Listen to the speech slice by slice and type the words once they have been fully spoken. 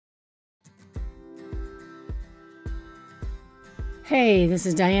Hey, this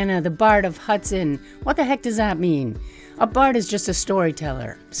is Diana, the Bard of Hudson. What the heck does that mean? A bard is just a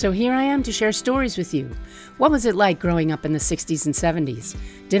storyteller. So here I am to share stories with you. What was it like growing up in the 60s and 70s?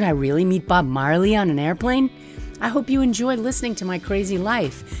 Did I really meet Bob Marley on an airplane? I hope you enjoy listening to my crazy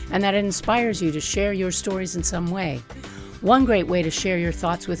life and that it inspires you to share your stories in some way. One great way to share your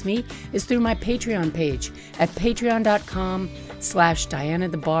thoughts with me is through my Patreon page at patreon.com/Diana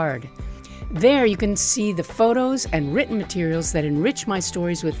the Bard. There you can see the photos and written materials that enrich my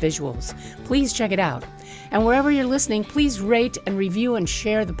stories with visuals. Please check it out. And wherever you're listening, please rate and review and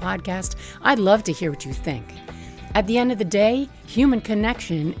share the podcast. I'd love to hear what you think. At the end of the day, human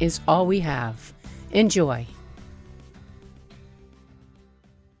connection is all we have. Enjoy.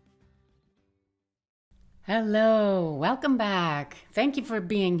 Hello, welcome back. Thank you for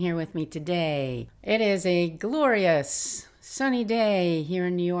being here with me today. It is a glorious sunny day here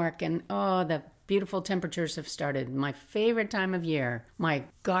in New York, and the beautiful temperatures have started. My favorite time of year. My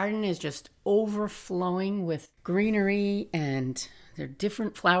garden is just overflowing with greenery, and there are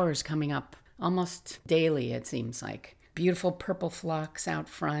different flowers coming up almost daily, it seems like. Beautiful purple phlox out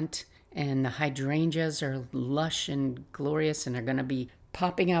front, and the hydrangeas are lush and glorious and are going to be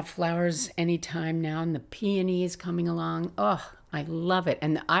popping out flowers anytime now, and the peonies coming along. Oh, I love it.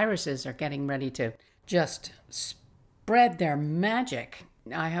 And the irises are getting ready to just spread their magic.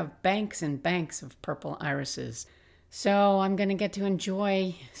 I have banks and banks of purple irises. So I'm going to get to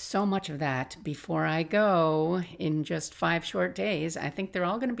enjoy so much of that before I go in just 5 short days. I think they're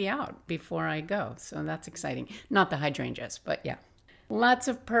all going to be out before I go. So that's exciting. Not the hydrangeas, but yeah. Lots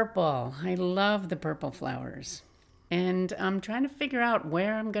of purple. I love the purple flowers. And I'm trying to figure out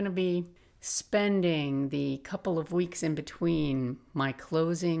where I'm going to be spending the couple of weeks in between my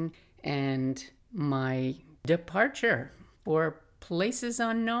closing and my departure for places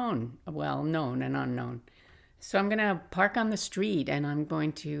unknown. Well, known and unknown. So I'm going to park on the street, and I'm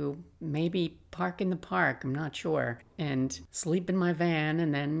going to maybe park in the park, I'm not sure, and sleep in my van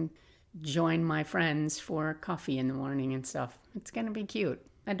and then join my friends for coffee in the morning and stuff. It's going to be cute.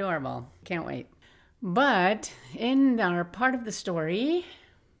 Adorable. Can't wait. But in our part of the story,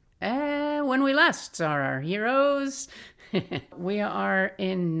 when we last saw our heroes, we are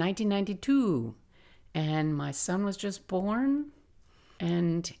in 1992, and my son was just born,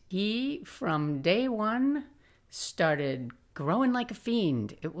 and he, from day one, started growing like a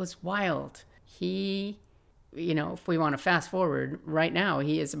fiend. It was wild. He, if we want to fast forward, right now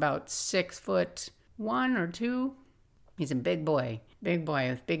he is about 6'1" or 2. He's a big boy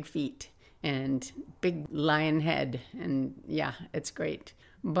with big feet and big lion head, and yeah, it's great.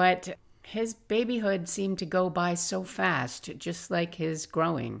 But his babyhood seemed to go by so fast, just like his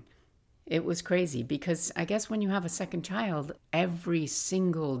growing. It was crazy, because I guess when you have a second child, every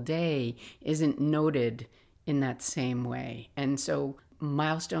single day isn't noted in that same way. And so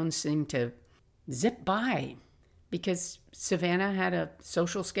milestones seem to zip by, because Savannah had a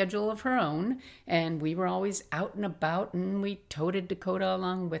social schedule of her own, and we were always out and about, and we toted Dakota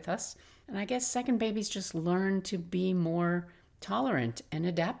along with us. And I guess second babies just learn to be more tolerant and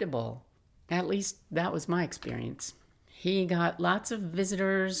adaptable. At least that was my experience. He got lots of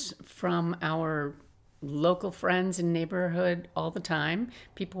visitors from our local friends and neighborhood all the time.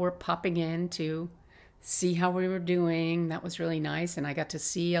 People were popping in to see how we were doing. That was really nice. And I got to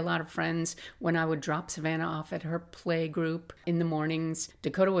see a lot of friends when I would drop Savannah off at her play group in the mornings.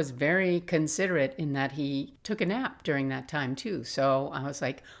 Dakota was very considerate in that he took a nap during that time too. So I was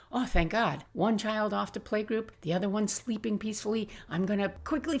like, oh, thank God. One child off to play group, the other one sleeping peacefully. I'm going to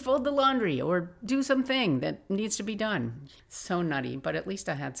quickly fold the laundry or do something that needs to be done. So nutty, but at least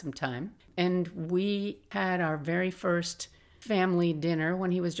I had some time. And we had our very first family dinner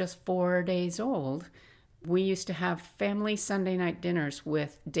when he was just 4 days old. We used to have family Sunday night dinners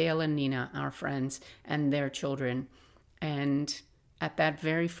with Dale and Nina, our friends, and their children. And at that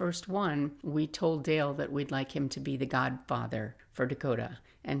very first one, we told Dale that we'd like him to be the godfather for Dakota.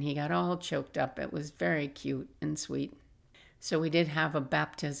 And he got all choked up. It was very cute and sweet. So we did have a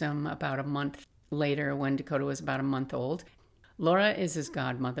baptism about a month later when Dakota was about a month old. Laura is his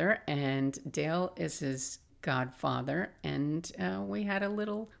godmother, and Dale is his godfather. And we had a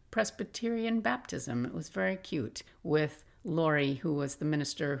little Presbyterian baptism. It was very cute, with Lori, who was the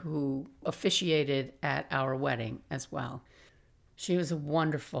minister who officiated at our wedding as well. She was a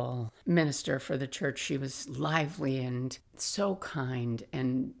wonderful minister for the church. She was lively and so kind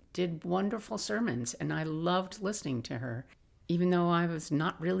and did wonderful sermons, and I loved listening to her, even though I was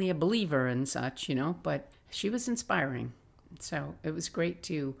not really a believer and such, but she was inspiring. So it was great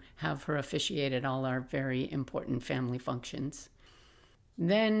to have her officiate at all our very important family functions.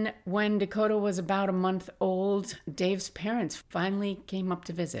 Then, when Dakota was about a month old, Dave's parents finally came up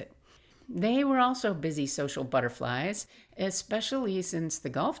to visit. They were also busy social butterflies, especially since the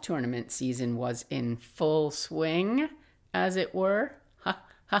golf tournament season was in full swing, as it were. Ha,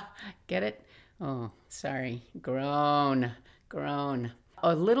 ha, get it? Oh, sorry. Groan.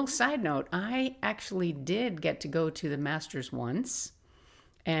 A little side note, I actually did get to go to the Masters once,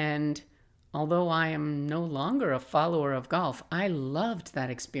 and although I am no longer a follower of golf, I loved that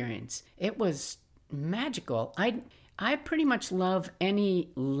experience. It was magical. I pretty much love any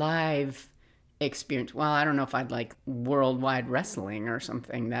live experience. Well, I don't know if I'd like worldwide wrestling or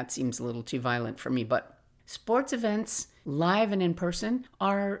something. That seems a little too violent for me, but sports events, live and in person,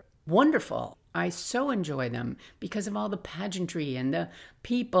 are wonderful. I so enjoy them because of all the pageantry and the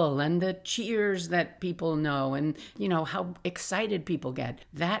people and the cheers that people know and, how excited people get.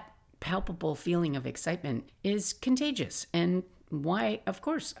 That palpable feeling of excitement is contagious. And why, of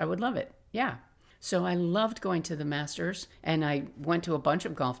course, I would love it. Yeah. So I loved going to the Masters, and I went to a bunch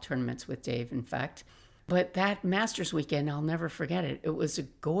of golf tournaments with Dave, in fact. But that Masters weekend, I'll never forget it. It was a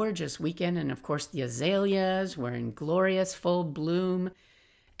gorgeous weekend, and of course the azaleas were in glorious full bloom.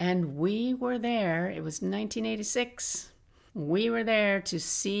 And we were there, it was 1986. We were there to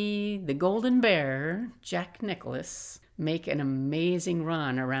see the Golden Bear, Jack Nicklaus, make an amazing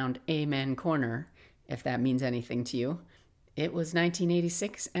run around Amen Corner, if that means anything to you. It was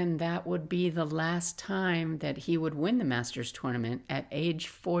 1986, and that would be the last time that he would win the Masters tournament at age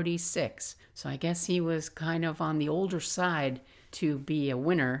 46. So I guess he was kind of on the older side to be a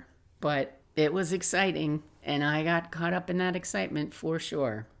winner, but it was exciting, and I got caught up in that excitement for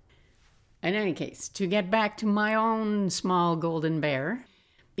sure. In any case, to get back to my own small golden bear,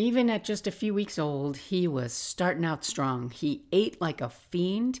 even at just a few weeks old, he was starting out strong. He ate like a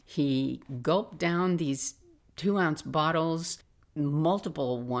fiend. He gulped down these 2-ounce bottles,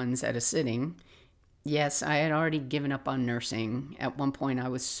 multiple ones at a sitting. Yes, I had already given up on nursing. At one point, I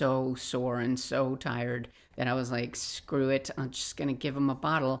was so sore and so tired that I was like, screw it, I'm just going to give him a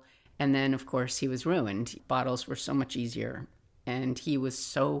bottle. And then, of course, he was ruined. Bottles were so much easier. And he was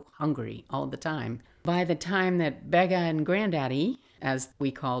so hungry all the time. By the time that Becca and Granddaddy, as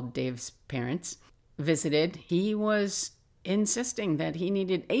we called Dave's parents, visited, he was insisting that he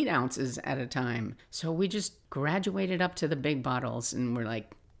needed 8 ounces at a time. So we just graduated up to the big bottles and we're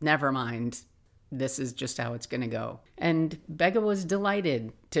like, never mind. This is just how it's going to go. And Becca was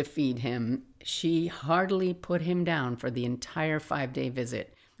delighted to feed him. She heartily put him down for the entire 5-day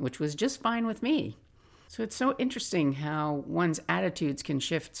visit, which was just fine with me. So it's so interesting how one's attitudes can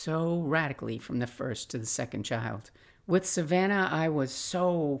shift so radically from the first to the second child. With Savannah, I was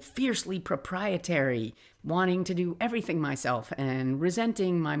so fiercely proprietary, wanting to do everything myself and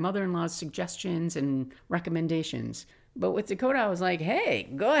resenting my mother-in-law's suggestions and recommendations. But with Dakota, I was like, hey,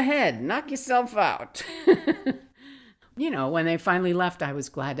 go ahead, knock yourself out. When they finally left, I was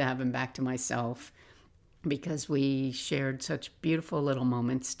glad to have him back to myself because we shared such beautiful little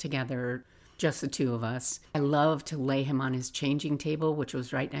moments together, just the two of us. I loved to lay him on his changing table, which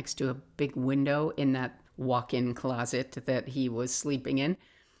was right next to a big window in that walk-in closet that he was sleeping in.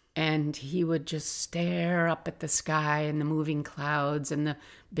 And he would just stare up at the sky and the moving clouds and the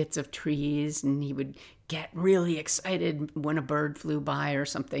bits of trees. And he would get really excited when a bird flew by or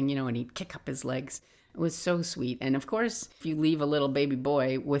something, and he'd kick up his legs. It was so sweet. And of course, if you leave a little baby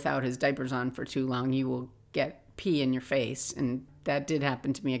boy without his diapers on for too long, you will get pee in your face. And that did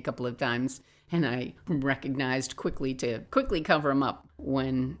happen to me a couple of times. And I recognized quickly to cover him up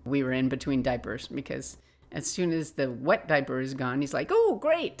when we were in between diapers, because as soon as the wet diaper is gone, he's like, oh,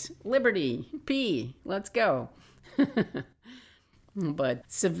 great, liberty, pee, let's go. But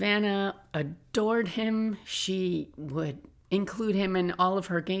Savannah adored him. She would include him in all of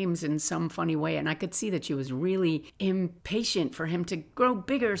her games in some funny way, and I could see that she was really impatient for him to grow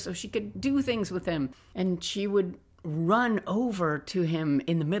bigger so she could do things with him. And she would run over to him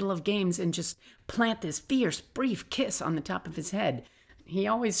in the middle of games and just plant this fierce, brief kiss on the top of his head. He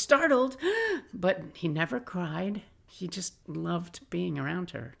always startled, but he never cried. He just loved being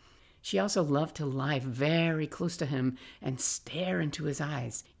around her. She also loved to lie very close to him and stare into his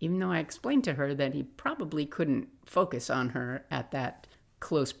eyes, even though I explained to her that he probably couldn't focus on her at that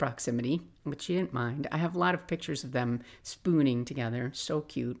close proximity, but she didn't mind. I have a lot of pictures of them spooning together. So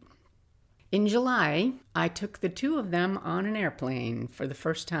cute. In July, I took the two of them on an airplane for the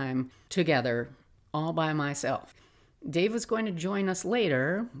first time together, all by myself. Dave was going to join us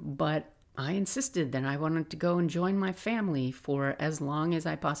later, but I insisted that I wanted to go and join my family for as long as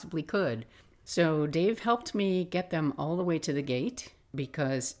I possibly could. So Dave helped me get them all the way to the gate,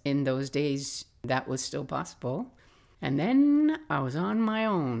 because in those days that was still possible. And then I was on my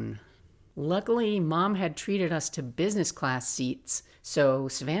own. Luckily, Mom had treated us to business class seats, so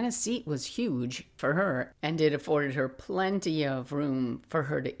Savannah's seat was huge for her, and it afforded her plenty of room for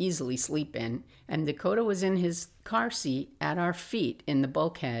her to easily sleep in. And Dakota was in his car seat at our feet in the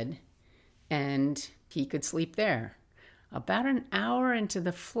bulkhead, and he could sleep there. About an hour into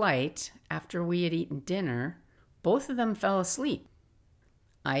the flight, after we had eaten dinner, both of them fell asleep.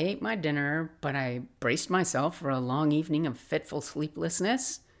 I ate my dinner, but I braced myself for a long evening of fitful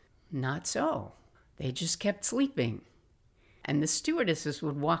sleeplessness. Not so. They just kept sleeping. And the stewardesses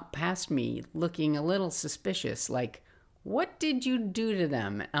would walk past me looking a little suspicious, like, what did you do to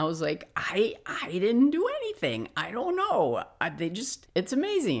them? I was like, I didn't do anything. I don't know. It's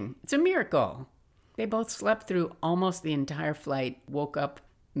amazing. It's a miracle. They both slept through almost the entire flight, woke up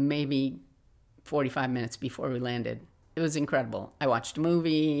maybe 45 minutes before we landed. It was incredible. I watched a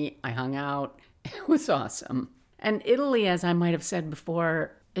movie. I hung out. It was awesome. And Italy, as I might have said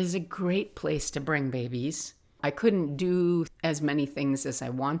before, is a great place to bring babies. I couldn't do as many things as I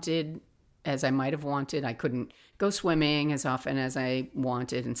wanted, as I might have wanted. I couldn't go swimming as often as I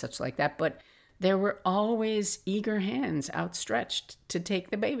wanted and such like that. But there were always eager hands outstretched to take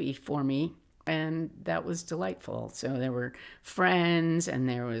the baby for me. And that was delightful. So there were friends and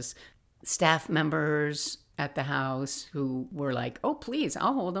there was staff members at the house who were like, oh, please,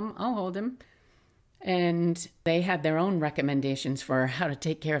 I'll hold him. And they had their own recommendations for how to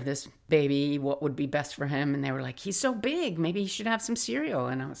take care of this baby, what would be best for him. And they were like, he's so big, maybe he should have some cereal.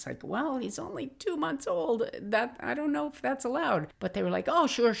 And I was like, well, he's only 2 months old. I don't know if that's allowed. But they were like, oh,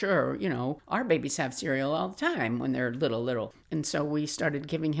 sure. You know, our babies have cereal all the time when they're little. And so we started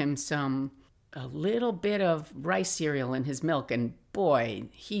giving him a little bit of rice cereal in his milk. And boy,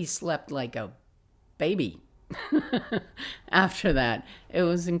 he slept like a baby. After that, it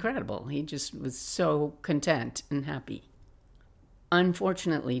was incredible. He just was so content and happy.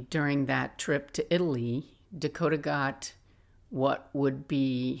 Unfortunately, during that trip to Italy, Dakota got what would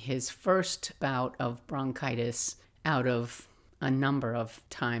be his first bout of bronchitis out of a number of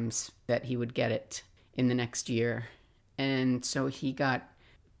times that he would get it in the next year. And so he got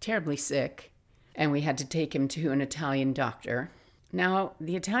terribly sick, and we had to take him to an Italian doctor. Now,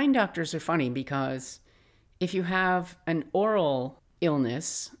 the Italian doctors are funny because if you have an oral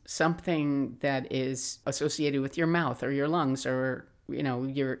illness, something that is associated with your mouth or your lungs or,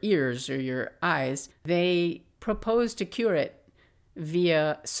 your ears or your eyes, they propose to cure it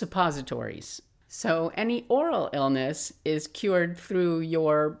via suppositories. So any oral illness is cured through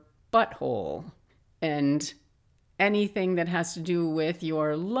your butthole, and anything that has to do with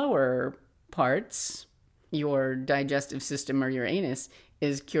your lower parts, your digestive system or your anus,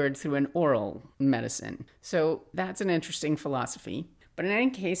 is cured through an oral medicine. So that's an interesting philosophy. But in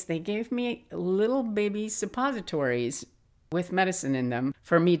any case, they gave me little baby suppositories with medicine in them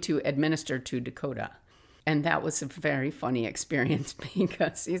for me to administer to Dakota. And that was a very funny experience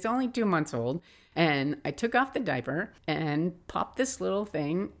because he's only 2 months old. And I took off the diaper and popped this little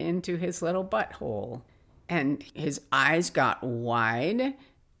thing into his little butthole. And his eyes got wide.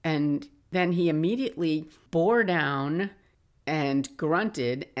 And then he immediately bore down and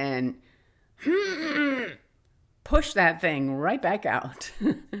grunted and pushed that thing right back out.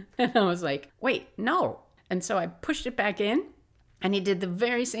 And I was like, wait, no. And so I pushed it back in, and he did the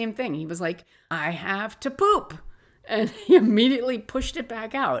very same thing. He was like, I have to poop. And he immediately pushed it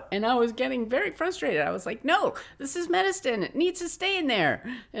back out. And I was getting very frustrated. I was like, no, this is medicine. It needs to stay in there.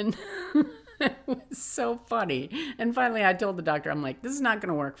 And it was so funny. And finally I told the doctor, I'm like, this is not going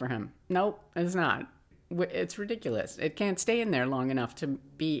to work for him. Nope, it's not. It's ridiculous. It can't stay in there long enough to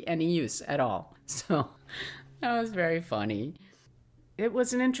be any use at all. So that was very funny. It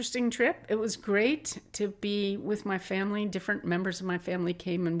was an interesting trip. It was great to be with my family. Different members of my family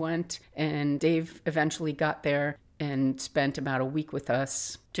came and went, and Dave eventually got there and spent about a week with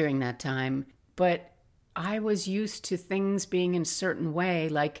us during that time. But I was used to things being in a certain way.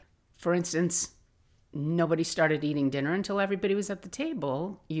 Like, for instance, nobody started eating dinner until everybody was at the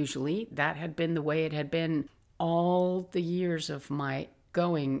table, usually. That had been the way it had been all the years of my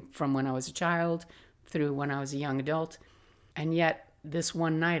going from when I was a child through when I was a young adult. And yet, this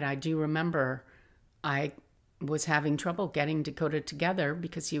one night, I do remember I was having trouble getting Dakota together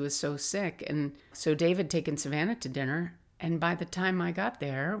because he was so sick. And so Dave had taken Savannah to dinner. And by the time I got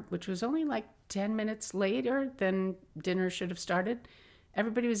there, which was only like 10 minutes later than dinner should have started,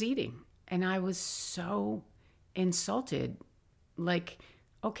 everybody was eating. And I was so insulted. Like,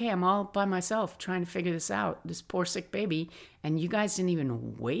 okay, I'm all by myself trying to figure this out, this poor sick baby, and you guys didn't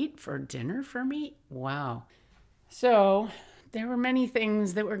even wait for dinner for me? Wow. So there were many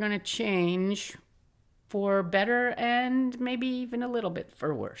things that were going to change for better and maybe even a little bit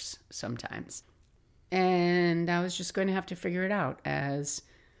for worse sometimes. And I was just going to have to figure it out as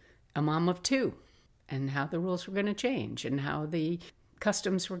a mom of two, and how the rules were going to change and how the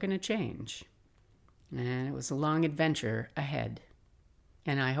customs were going to change. And it was a long adventure ahead.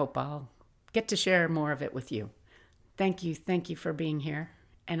 And I hope I'll get to share more of it with you. Thank you for being here,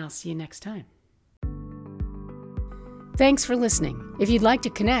 and I'll see you next time. Thanks for listening. If you'd like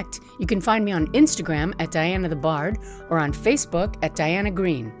to connect, you can find me on Instagram at Diana the Bard or on Facebook at Diana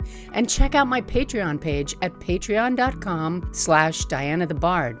Green. And check out my Patreon page at patreon.com/Diana the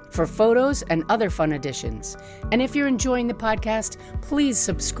Bard for photos and other fun additions. And if you're enjoying the podcast, please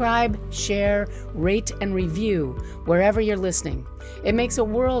subscribe, share, rate, and review wherever you're listening. It makes a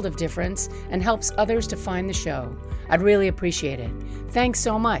world of difference and helps others to find the show. I'd really appreciate it. Thanks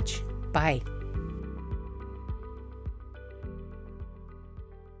so much. Bye.